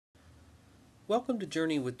Welcome to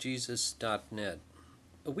JourneyWithJesus.net,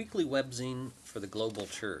 a weekly webzine for the global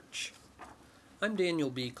church. I'm Daniel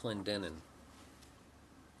B. Clendenin.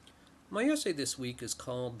 My essay this week is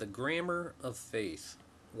called The Grammar of Faith,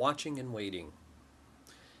 Watching and Waiting,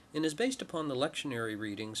 and is based upon the lectionary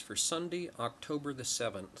readings for Sunday, October the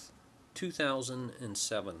 7th,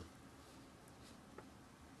 2007.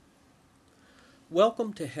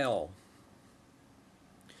 Welcome to Hell.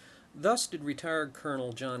 Thus did retired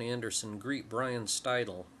Colonel John Anderson greet Brian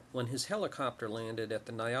Steidle when his helicopter landed at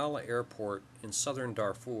the Nyala Airport in southern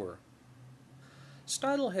Darfur.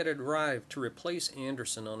 Steidle had arrived to replace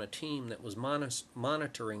Anderson on a team that was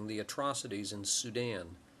monitoring the atrocities in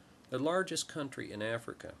Sudan, the largest country in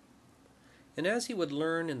Africa. And as he would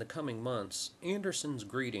learn in the coming months, Anderson's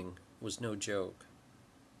greeting was no joke.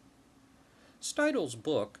 Steidle's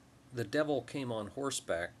book, The Devil Came on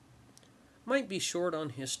Horseback, might be short on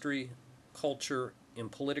history, culture,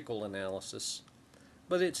 and political analysis,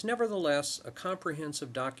 but it's nevertheless a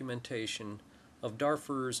comprehensive documentation of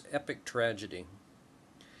Darfur's epic tragedy.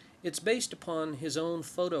 It's based upon his own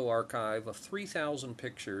photo archive of 3,000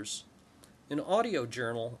 pictures, an audio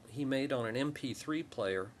journal he made on an MP3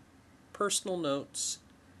 player, personal notes,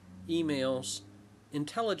 emails,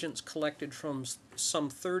 intelligence collected from some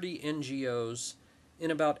 30 NGOs,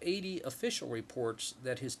 and about 80 official reports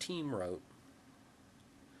that his team wrote.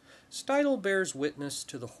 Steidle bears witness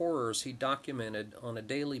to the horrors he documented on a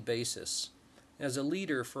daily basis as a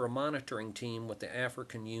leader for a monitoring team with the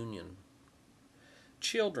African Union.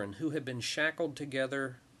 Children who had been shackled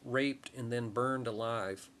together, raped, and then burned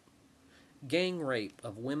alive. Gang rape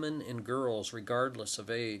of women and girls regardless of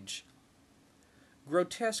age.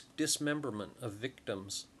 Grotesque dismemberment of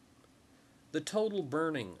victims. The total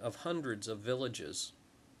burning of hundreds of villages.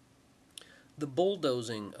 The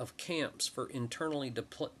bulldozing of camps for internally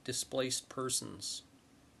displaced persons,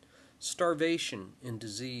 starvation and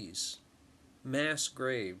disease, mass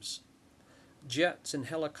graves, jets and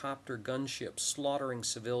helicopter gunships slaughtering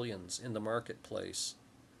civilians in the marketplace,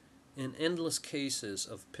 and endless cases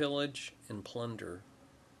of pillage and plunder.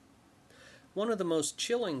 One of the most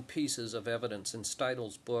chilling pieces of evidence in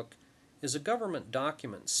Steidle's book is a government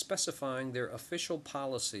document specifying their official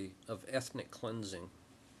policy of ethnic cleansing.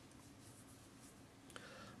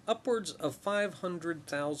 Upwards of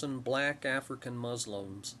 500,000 black African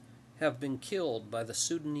Muslims have been killed by the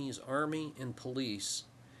Sudanese army and police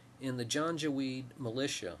in the Janjaweed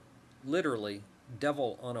militia, literally,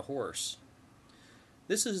 devil on a horse.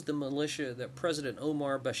 This is the militia that President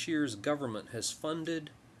Omar Bashir's government has funded,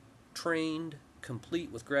 trained,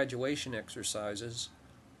 complete with graduation exercises,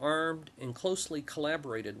 armed, and closely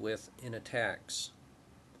collaborated with in attacks.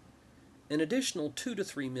 An additional 2 to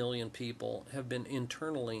 3 million people have been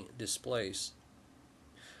internally displaced.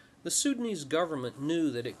 The Sudanese government knew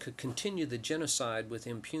that it could continue the genocide with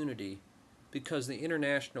impunity because the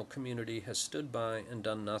international community has stood by and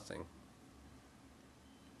done nothing.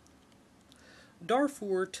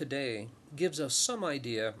 Darfur today gives us some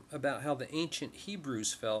idea about how the ancient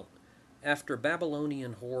Hebrews felt after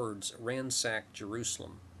Babylonian hordes ransacked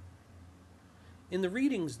Jerusalem. In the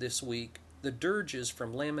readings this week, the dirges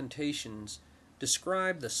from Lamentations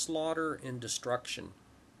describe the slaughter and destruction.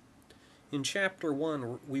 In chapter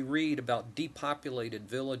 1, we read about depopulated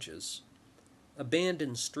villages,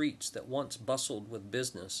 abandoned streets that once bustled with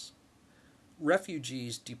business,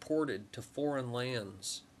 refugees deported to foreign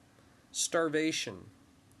lands, starvation,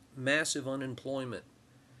 massive unemployment,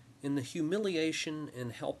 and the humiliation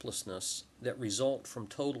and helplessness that result from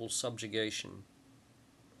total subjugation.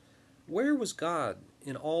 Where was God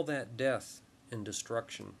in all that death and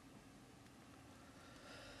destruction?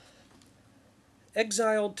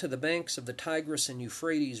 Exiled to the banks of the Tigris and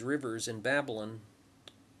Euphrates rivers in Babylon,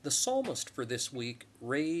 the psalmist for this week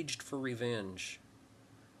raged for revenge.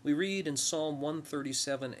 We read in Psalm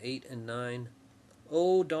 137, 8 and 9,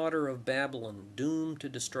 O daughter of Babylon, doomed to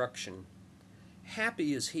destruction,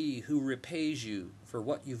 happy is he who repays you for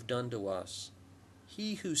what you've done to us,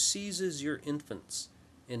 he who seizes your infants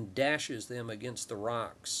and dashes them against the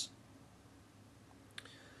rocks.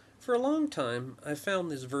 For a long time, I found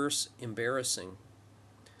this verse embarrassing,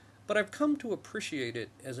 but I've come to appreciate it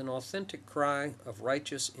as an authentic cry of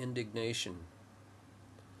righteous indignation.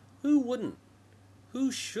 Who wouldn't,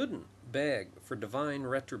 who shouldn't beg for divine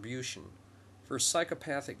retribution for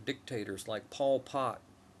psychopathic dictators like Pol Pot,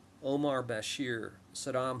 Omar Bashir,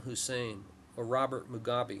 Saddam Hussein, or Robert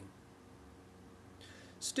Mugabe?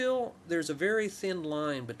 Still, there's a very thin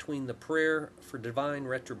line between the prayer for divine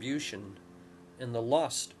retribution and the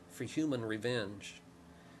lust for human revenge.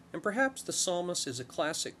 And perhaps the psalmist is a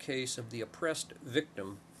classic case of the oppressed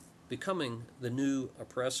victim becoming the new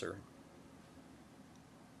oppressor.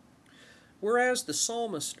 Whereas the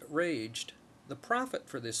psalmist raged, the prophet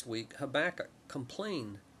for this week, Habakkuk,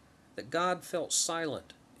 complained that God felt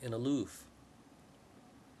silent and aloof.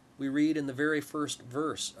 We read in the very first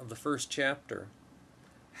verse of the first chapter,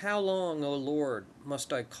 "How long, O Lord,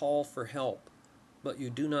 must I call for help, but you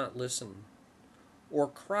do not listen? Or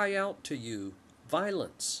cry out to you,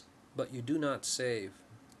 violence, but you do not save?"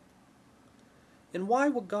 And why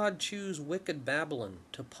would God choose wicked Babylon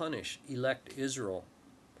to punish elect Israel?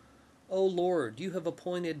 O Lord, you have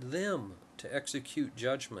appointed them to execute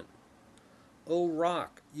judgment. O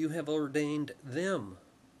Rock, you have ordained them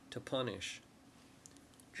to punish.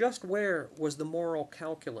 Just where was the moral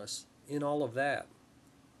calculus in all of that?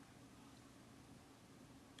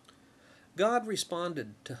 God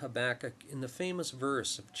responded to Habakkuk in the famous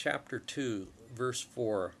verse of chapter 2, verse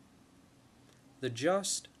 4. "The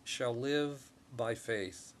just shall live by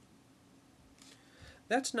faith."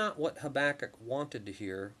 That's not what Habakkuk wanted to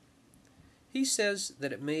hear. He says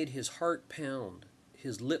that it made his heart pound,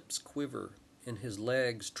 his lips quiver, and his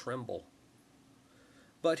legs tremble.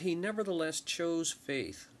 But he nevertheless chose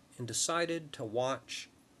faith and decided to watch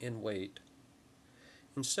and wait.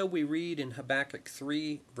 And so we read in Habakkuk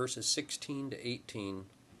 3, verses 16 to 18,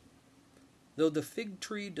 "Though the fig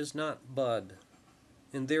tree does not bud,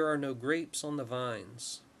 and there are no grapes on the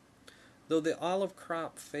vines, though the olive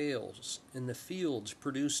crop fails, and the fields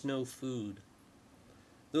produce no food,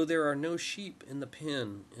 though there are no sheep in the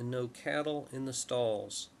pen, and no cattle in the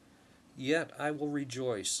stalls, yet I will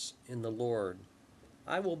rejoice in the Lord.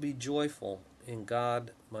 I will be joyful in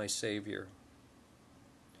God my Savior."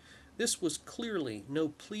 This was clearly no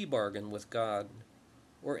plea bargain with God,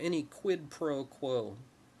 or any quid pro quo.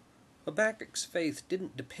 Habakkuk's faith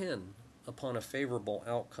didn't depend upon a favorable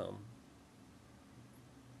outcome.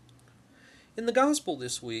 In the Gospel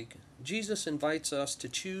this week, Jesus invites us to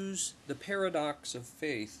choose the paradox of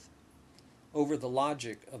faith over the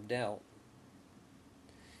logic of doubt.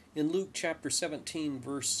 In Luke chapter 17,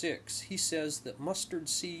 verse 6, he says that mustard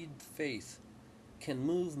seed faith can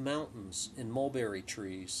move mountains and mulberry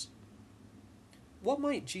trees. What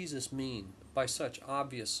might Jesus mean by such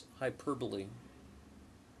obvious hyperbole?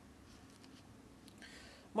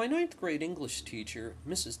 My ninth grade English teacher,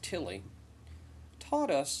 Mrs. Tilley,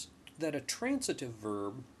 taught us that a transitive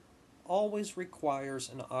verb always requires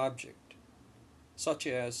an object, such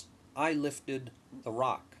as, "I lifted the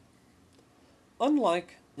rock,"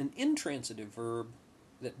 unlike an intransitive verb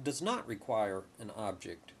that does not require an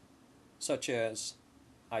object, such as,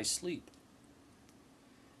 "I sleep."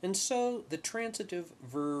 And so the transitive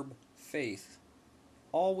verb faith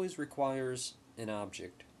always requires an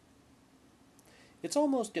object. It's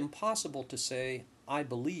almost impossible to say, "I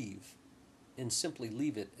believe," and simply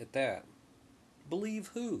leave it at that. Believe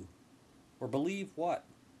who? Or believe what?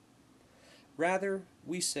 Rather,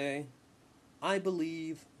 we say, "I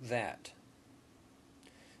believe that."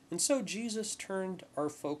 And so Jesus turned our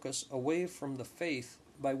focus away from the faith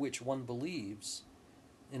by which one believes,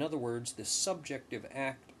 in other words, the subjective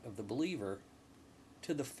act of the believer,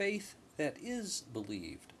 to the faith that is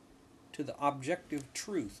believed, to the objective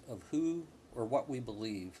truth of who or what we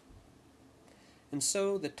believe. And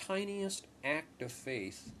so the tiniest act of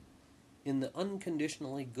faith in the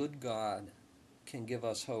unconditionally good God can give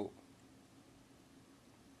us hope.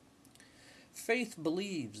 Faith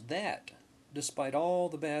believes that, despite all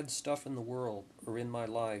the bad stuff in the world or in my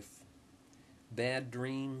life, bad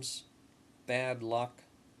dreams, bad luck,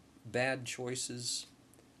 bad choices,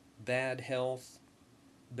 bad health,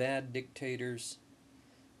 bad dictators,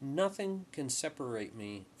 nothing can separate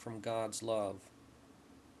me from God's love.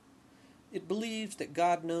 It believes that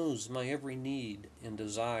God knows my every need and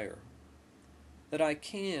desire, that I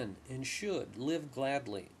can and should live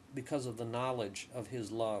gladly because of the knowledge of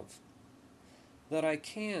His love, that I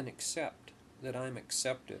can accept that I'm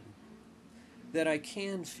accepted, that I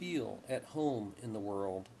can feel at home in the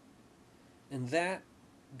world, and that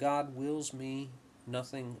God wills me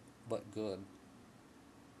nothing but good.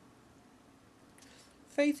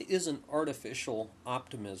 Faith isn't artificial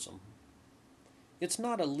optimism. It's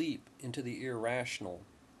not a leap into the irrational,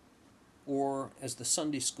 or, as the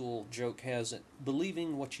Sunday school joke has it,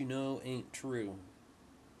 believing what you know ain't true.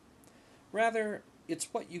 Rather,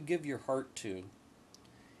 it's what you give your heart to.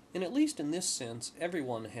 And at least in this sense,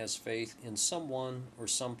 everyone has faith in someone or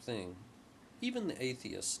something, even the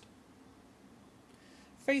atheist.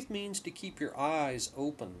 Faith means to keep your eyes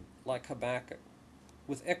open, like Habakkuk,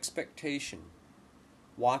 with expectation,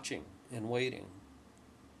 watching and waiting.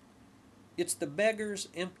 It's the beggar's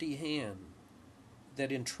empty hand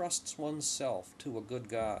that entrusts oneself to a good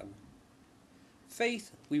God.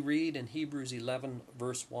 Faith, we read in Hebrews 11,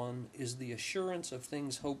 verse 1, is the assurance of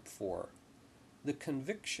things hoped for, the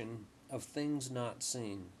conviction of things not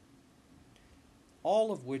seen,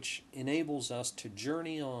 all of which enables us to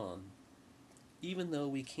journey on, even though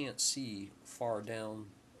we can't see far down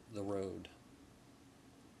the road.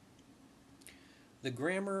 The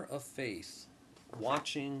Grammar of Faith,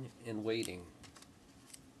 Watching and Waiting.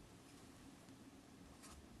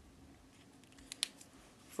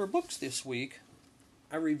 For books this week,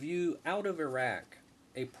 I review Out of Iraq,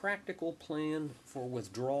 A Practical Plan for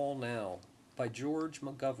Withdrawal Now by George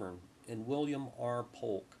McGovern and William R.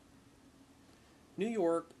 Polk. New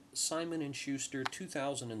York, Simon & Schuster,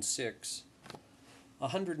 2006,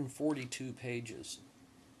 142 pages.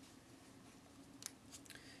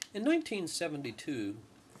 In 1972,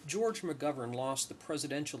 George McGovern lost the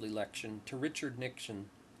presidential election to Richard Nixon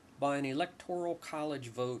by an electoral college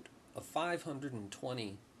vote of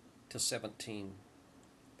 520 to 17.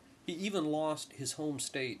 He even lost his home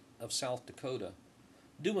state of South Dakota,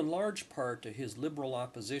 due in large part to his liberal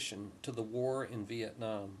opposition to the war in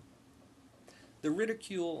Vietnam. The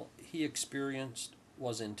ridicule he experienced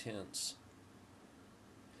was intense.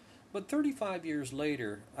 But 35 years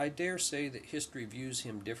later, I dare say that history views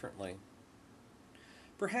him differently.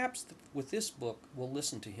 Perhaps with this book we'll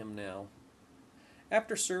listen to him now.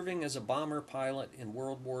 After serving as a bomber pilot in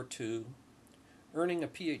World War II, earning a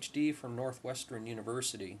PhD from Northwestern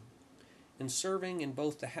University, and serving in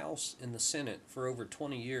both the House and the Senate for over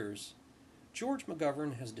 20 years, George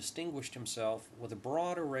McGovern has distinguished himself with a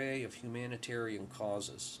broad array of humanitarian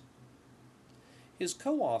causes. His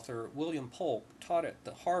co-author, William Polk, taught at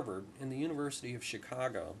Harvard and the University of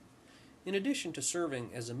Chicago, in addition to serving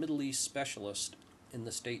as a Middle East specialist in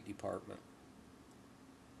the State Department.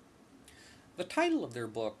 The title of their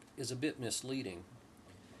book is a bit misleading.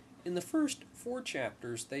 In the first 4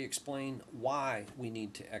 chapters, they explain why we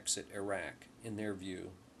need to exit Iraq, in their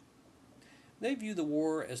view. They view the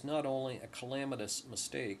war as not only a calamitous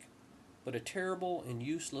mistake, but a terrible and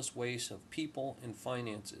useless waste of people and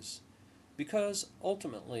finances, because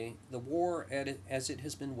ultimately the war as it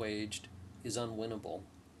has been waged is unwinnable.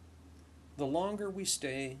 The longer we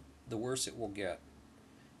stay, the worse it will get.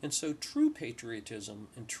 And so true patriotism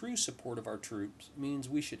and true support of our troops means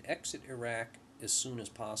we should exit Iraq as soon as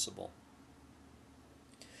possible.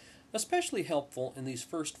 Especially helpful in these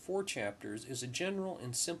first 4 chapters is a general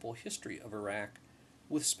and simple history of Iraq,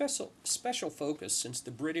 with special focus since the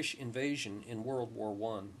British invasion in World War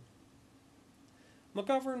I.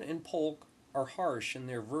 McGovern and Polk are harsh in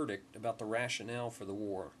their verdict about the rationale for the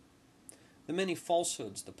war. The many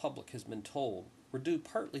falsehoods the public has been told were due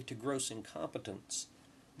partly to gross incompetence,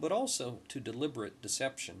 but also to deliberate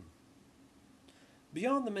deception.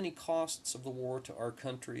 Beyond the many costs of the war to our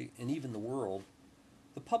country and even the world,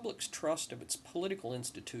 the public's trust of its political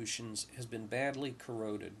institutions has been badly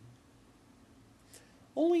corroded.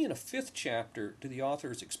 Only in a 5th chapter do the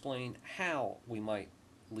authors explain how we might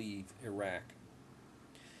leave Iraq.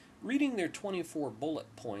 Reading their 24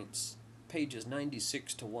 bullet points, pages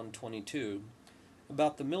 96 to 122,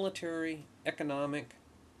 about the military, economic,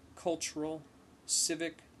 cultural,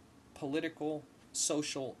 civic, political,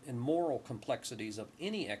 social, and moral complexities of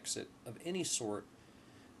any exit of any sort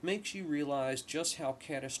makes you realize just how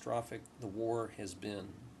catastrophic the war has been.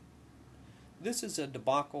 This is a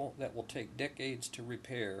debacle that will take decades to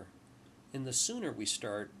repair, and the sooner we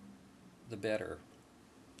start, the better.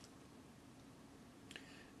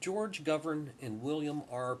 George McGovern and William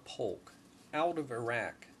R. Polk, Out of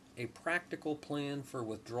Iraq, A Practical Plan for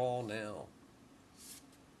Withdrawal Now.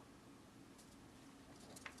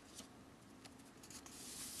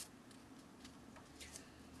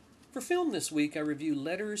 For film this week, I review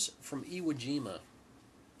Letters from Iwo Jima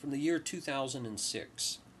from the year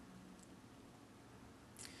 2006.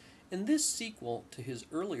 In this sequel to his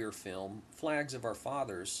earlier film, Flags of Our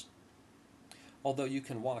Fathers, although you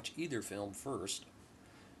can watch either film first,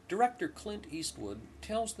 director Clint Eastwood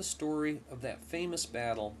tells the story of that famous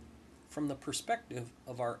battle from the perspective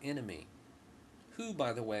of our enemy, who,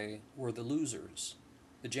 by the way, were the losers,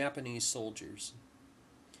 the Japanese soldiers.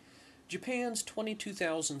 Japan's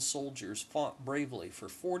 22,000 soldiers fought bravely for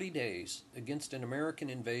 40 days against an American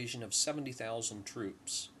invasion of 70,000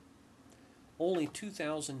 troops. Only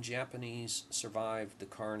 2,000 Japanese survived the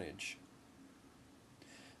carnage.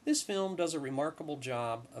 This film does a remarkable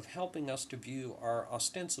job of helping us to view our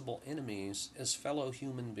ostensible enemies as fellow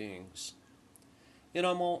human beings. In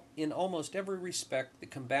almost every respect, the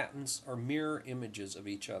combatants are mirror images of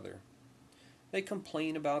each other. They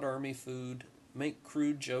complain about army food, make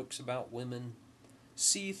crude jokes about women,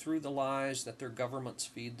 see through the lies that their governments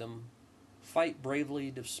feed them, fight bravely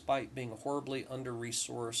despite being horribly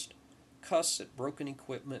under-resourced, cuss at broken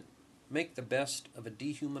equipment, make the best of a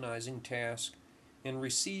dehumanizing task, and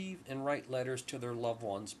receive and write letters to their loved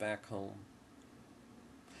ones back home.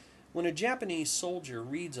 When a Japanese soldier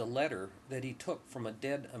reads a letter that he took from a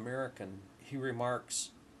dead American, he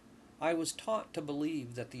remarks, "I was taught to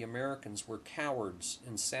believe that the Americans were cowards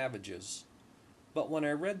and savages, but when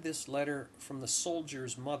I read this letter from the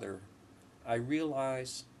soldier's mother, I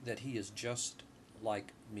realized that he is just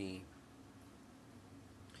like me."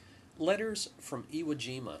 Letters from Iwo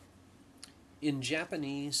Jima, in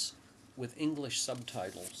Japanese with English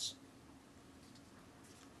subtitles.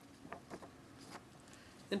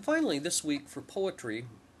 And finally, this week for poetry,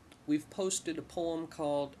 we've posted a poem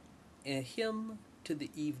called A Hymn to the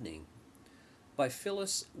Evening by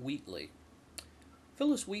Phillis Wheatley.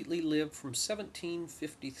 Phillis Wheatley lived from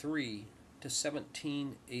 1753 to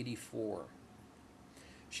 1784.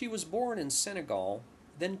 She was born in Senegal,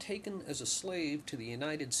 then taken as a slave to the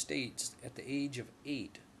United States at the age of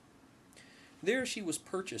 8. There she was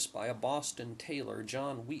purchased by a Boston tailor,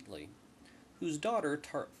 John Wheatley, whose daughter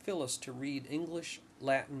taught Phillis to read English,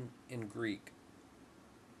 Latin, and Greek.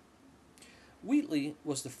 Wheatley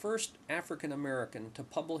was the first African American to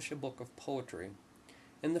publish a book of poetry,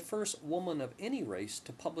 and the first woman of any race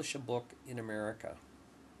to publish a book in America.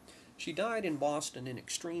 She died in Boston in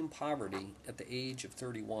extreme poverty at the age of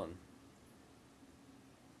 31.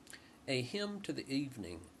 A Hymn to the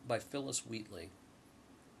Evening by Phillis Wheatley.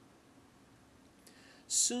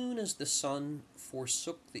 Soon as the sun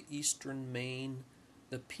forsook the eastern main,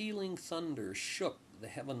 the pealing thunder shook the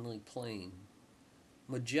heavenly plain.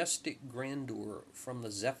 Majestic grandeur from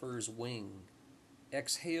the zephyr's wing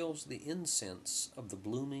exhales the incense of the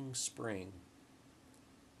blooming spring.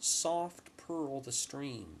 Soft purl the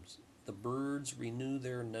streams, the birds renew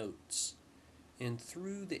their notes, and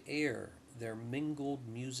through the air their mingled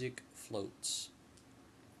music floats.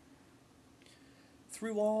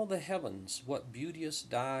 Through all the heavens what beauteous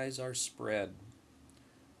dyes are spread,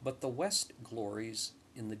 but the west glories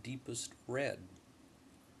in the deepest red.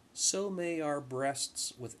 So may our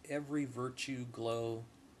breasts with every virtue glow,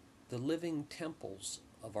 the living temples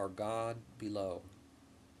of our God below.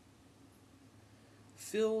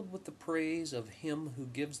 Filled with the praise of Him who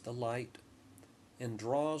gives the light and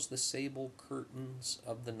draws the sable curtains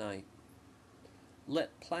of the night,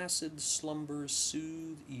 let placid slumbers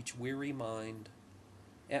soothe each weary mind,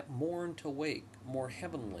 at morn to wake more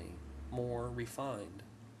heavenly, more refined.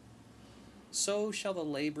 So shall the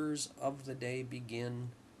labors of the day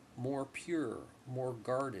begin, more pure, more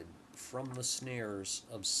guarded from the snares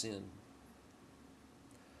of sin.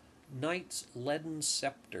 Night's leaden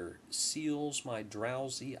scepter seals my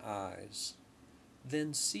drowsy eyes,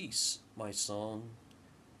 then cease, my song,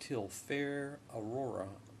 till fair aurora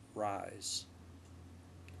rise.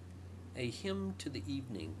 A Hymn to the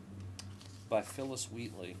Evening by Phillis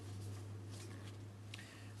Wheatley.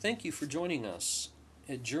 Thank you for joining us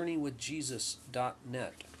at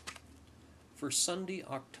JourneyWithJesus.net for Sunday,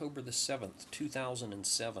 October the 7th,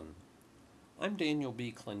 2007. I'm Daniel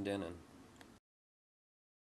B. Clendenin.